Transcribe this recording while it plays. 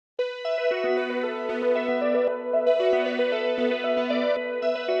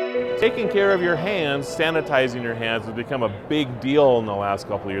Taking care of your hands, sanitizing your hands has become a big deal in the last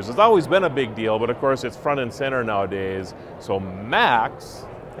couple of years. It's always been a big deal, but of course it's front and center nowadays. So Max,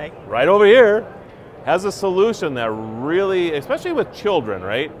 right over here, has a solution that really, especially with children,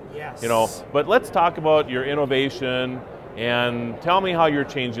 right? Yes. You know, but let's talk about your innovation and tell me how you're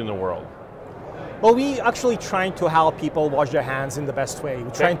changing the world. Well, we actually trying to help people wash their hands in the best way.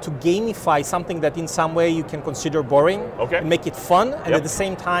 We're trying to gamify something that in some way you can consider boring, and make it fun, and at the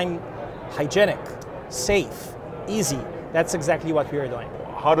same time, hygienic, safe, easy. That's exactly what we are doing.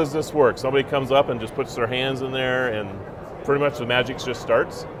 How does this work? Somebody comes up and just puts their hands in there and pretty much the magic just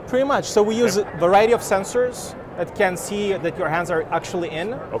starts? Pretty much. So we use a variety of sensors that can see that your hands are actually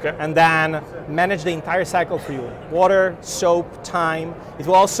in, and then manage the entire cycle for you. Water, soap, time. It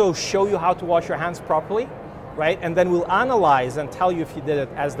will also show you how to wash your hands properly, right? And then we'll analyze and tell you if you did it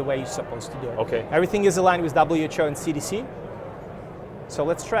as the way you're supposed to do it. Everything is aligned with WHO and CDC. So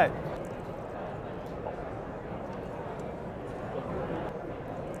let's try it.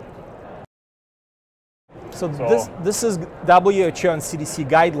 So this is WHO and CDC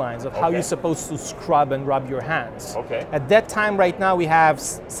guidelines of how you're supposed to scrub and rub your hands. At that time, right now, we have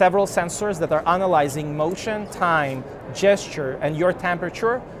several sensors that are analyzing motion, time, gesture, and your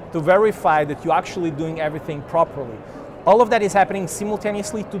temperature to verify that you're actually doing everything properly. All of that is happening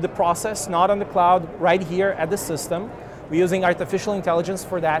simultaneously to the process, not on the cloud, right here at the system. We're using artificial intelligence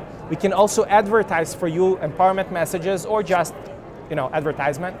for that. We can also advertise for you empowerment messages or just,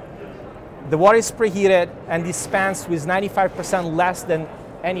 advertisement. The water is preheated and dispensed with 95% less than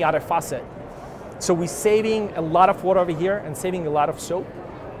any other faucet. So we're saving a lot of water over here and saving a lot of soap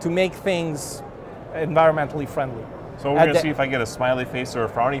to make things environmentally friendly. So we're going to see if I get a smiley face or a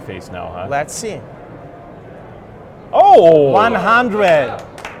frowny face now, huh? Let's see. Oh! 100.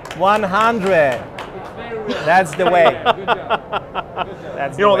 100. That's the way.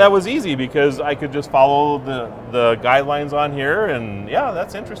 That's the way. That was easy because I could just follow the guidelines on here, and yeah,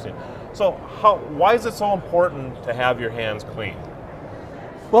 that's interesting. So why is it so important to have your hands clean?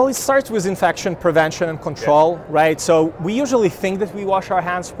 Well, it starts with infection prevention and control, right? So we usually think that we wash our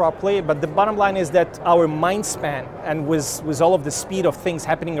hands properly, but the bottom line is that our mind span, and with all of the speed of things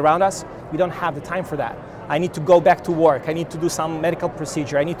happening around us, we don't have the time for that. I need to go back to work. I need to do some medical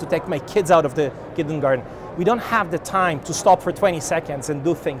procedure. I need to take my kids out of the kindergarten. We don't have the time to stop for 20 seconds and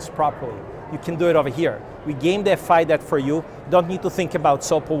do things properly. You can do it over here. We gamify that for you. You don't need to think about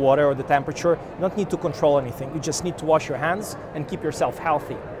soap or water or the temperature. You don't need to control anything. You just need to wash your hands and keep yourself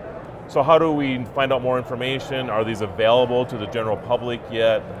healthy. So how do we find out more information? Are these available to the general public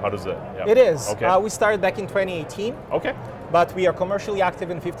yet? How does it? It is. We started back in 2018. But we are commercially active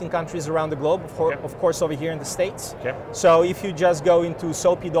in 15 countries around the globe, of course over here in the States. So if you just go into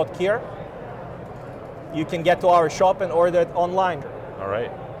soapy.care, you can get to our shop and order it online. All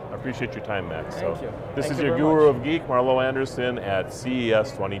right. I appreciate your time, Max. Thank you. This is your guru of Geek, Marlo Anderson at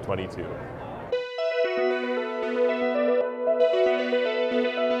CES 2022.